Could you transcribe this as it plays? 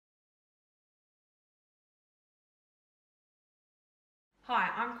Hi,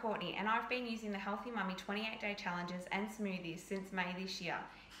 I'm Courtney and I've been using the Healthy Mummy 28-day challenges and smoothies since May this year.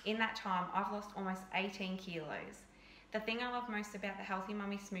 In that time, I've lost almost 18 kilos. The thing I love most about the Healthy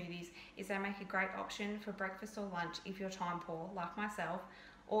Mummy smoothies is they make a great option for breakfast or lunch if you're time poor, like myself,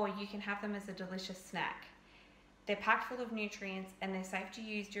 or you can have them as a delicious snack. They're packed full of nutrients and they're safe to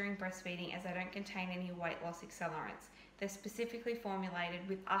use during breastfeeding as they don't contain any weight loss accelerants. They're specifically formulated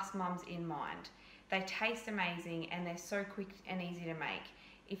with us mums in mind. They taste amazing and they're so quick and easy to make.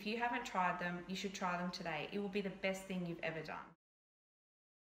 If you haven't tried them, you should try them today. It will be the best thing you've ever done.